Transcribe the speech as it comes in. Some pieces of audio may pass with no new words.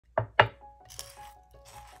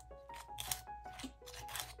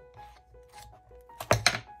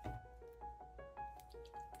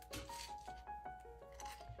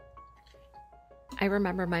I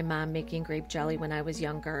remember my mom making grape jelly when I was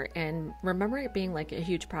younger and remember it being like a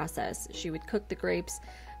huge process. She would cook the grapes,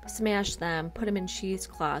 smash them, put them in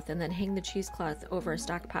cheesecloth, and then hang the cheesecloth over a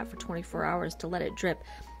stock pot for 24 hours to let it drip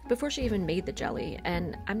before she even made the jelly.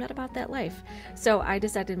 And I'm not about that life. So I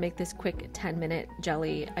decided to make this quick 10-minute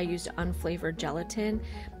jelly. I used unflavored gelatin,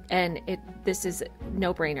 and this is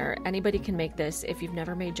no brainer. Anybody can make this. If you've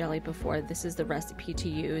never made jelly before, this is the recipe to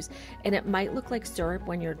use. And it might look like syrup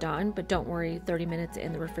when you're done, but don't worry, 30 minutes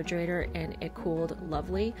in the refrigerator and it cooled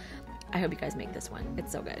lovely. I hope you guys make this one.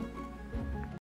 It's so good.